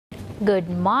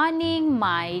Good morning,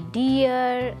 my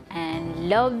dear and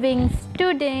loving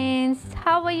students.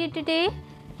 How are you today?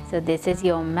 So this is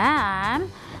your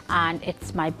ma'am and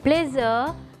it's my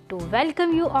pleasure to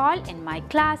welcome you all in my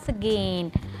class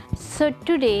again. So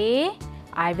today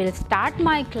I will start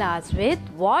my class with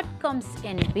what comes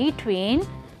in between,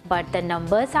 but the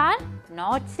numbers are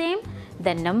not same.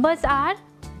 The numbers are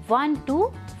 1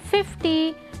 to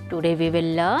 50. Today we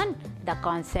will learn the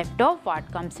concept of what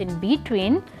comes in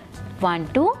between 1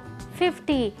 to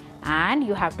 50, and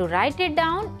you have to write it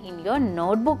down in your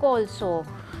notebook also.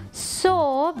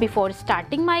 So before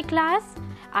starting my class,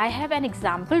 I have an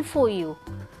example for you.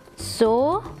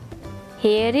 So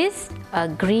here is a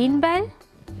green bell,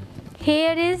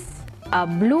 here is a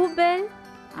blue bell,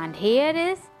 and here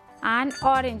is an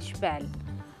orange bell.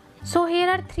 So here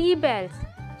are three bells.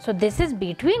 So this is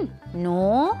between?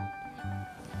 No,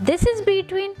 this is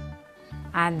between,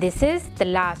 and this is the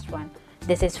last one.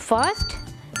 This is first,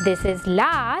 this is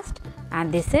last,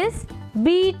 and this is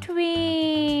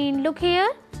between. Look here.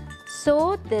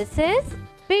 So this is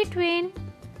between,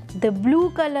 the blue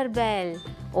color bell.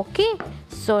 Okay.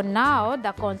 So now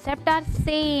the concept are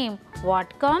same.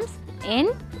 What comes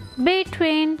in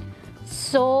between?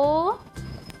 So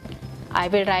I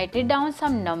will write it down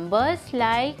some numbers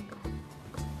like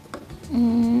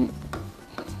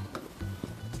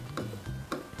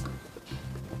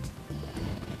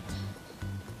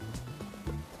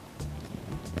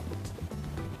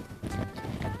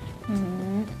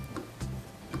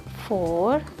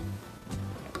 4,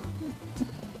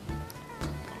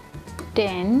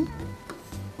 10,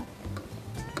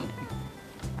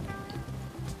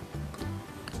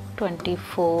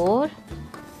 24,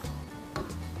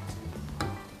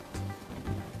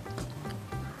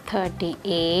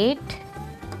 38,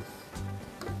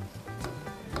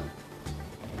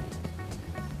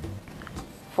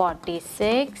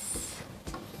 46,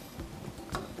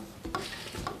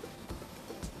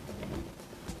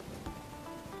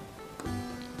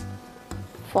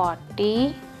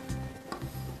 40,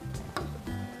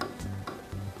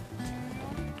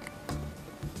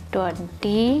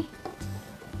 20,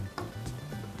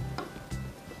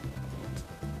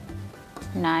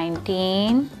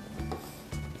 19,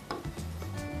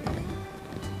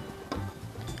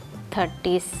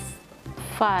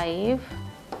 35.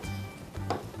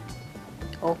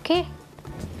 Okay.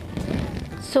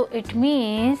 So it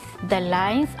means the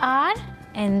lines are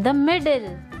in the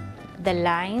middle. The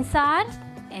lines are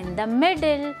in the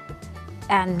middle,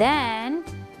 and then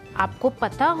आपको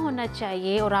पता होना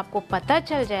चाहिए और आपको पता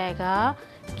चल जाएगा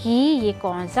कि ये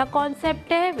कौन सा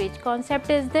कॉन्सेप्ट है. Which concept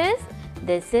is this?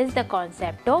 This is the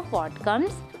concept of what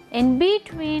comes in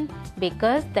between,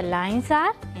 because the lines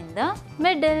are in the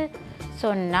middle.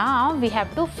 So now we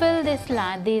have to fill these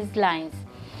lines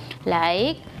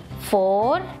like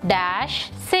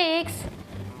 4-6.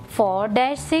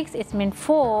 4-6 it means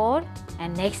 4,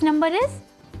 and next number is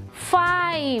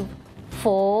 5.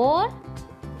 4,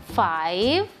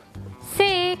 5,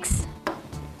 6.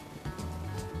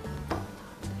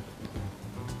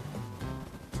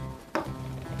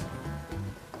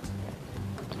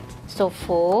 So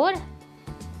 4,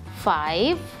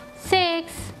 5,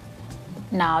 6.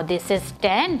 Now this is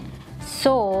 10.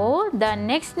 So the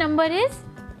next number is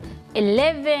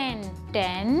 11.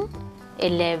 10,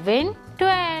 11,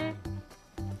 12.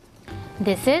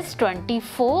 This is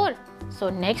 24. So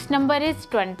next number is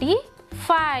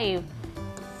 25.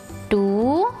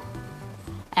 2,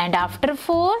 and after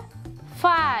 4,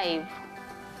 5.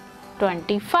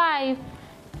 25.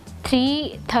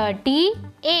 3,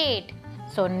 38.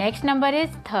 So next number is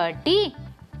 30,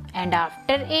 and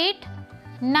after 8,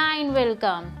 9 will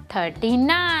come.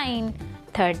 39.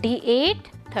 38,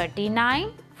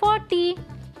 39, 40.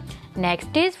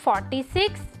 Next is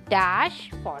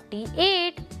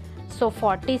 46-48. So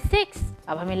 46.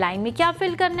 अब हमें line में क्या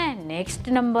fill करना है? Next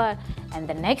number, and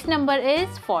the next number is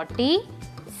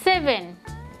 47.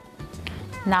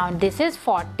 Now this is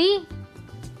 40,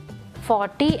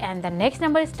 and the next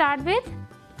number start with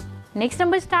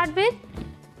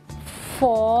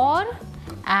 4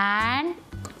 and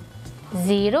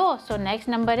 0. So next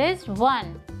number is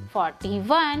 1.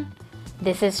 41.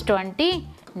 This is 20.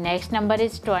 Next number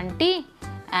is 20,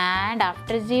 and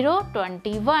after 0,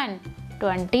 21.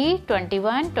 20,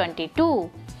 21, 22.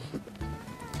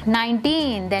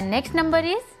 19. Then next number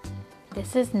is,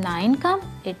 this is 9 come.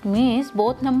 It means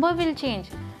both number will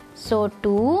change. So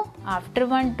 2, after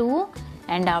 1, 2,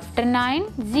 and after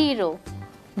 9, 0.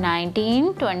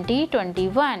 19, 20,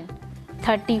 21.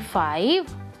 35.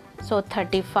 So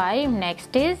 35.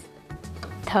 Next is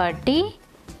 30.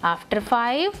 After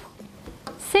 5,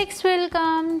 6 will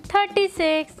come.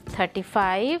 36.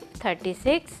 35,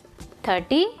 36,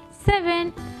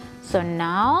 37. So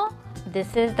now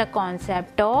this is the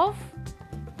concept of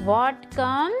what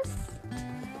comes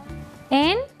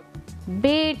in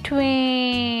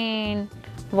between.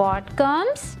 What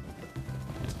comes?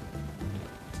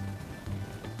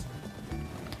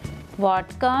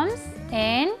 What comes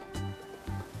in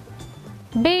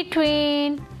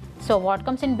between? So what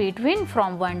comes in between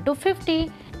from 1 to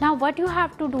 50? Now what you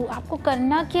have to do? आपको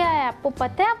करना क्या है? आपको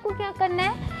पता है आपको क्या करना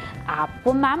है?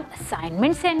 आपको मैम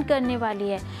असाइनमेंट सेंड करने वाली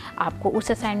है. आपको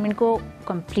उस असाइनमेंट को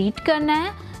कंप्लीट करना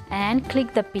है and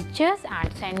click the pictures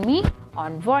and send me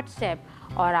on WhatsApp.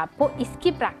 और आपको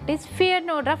इसकी प्रैक्टिस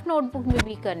रफ नोटबुक में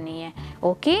भी करनी है.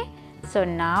 Okay, so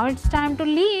now it's time to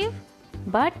leave,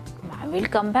 but I will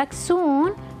come back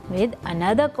soon with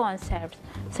another concept.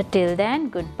 So till then,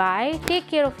 goodbye, take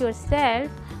care of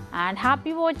yourself and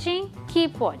happy watching.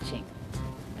 Keep watching.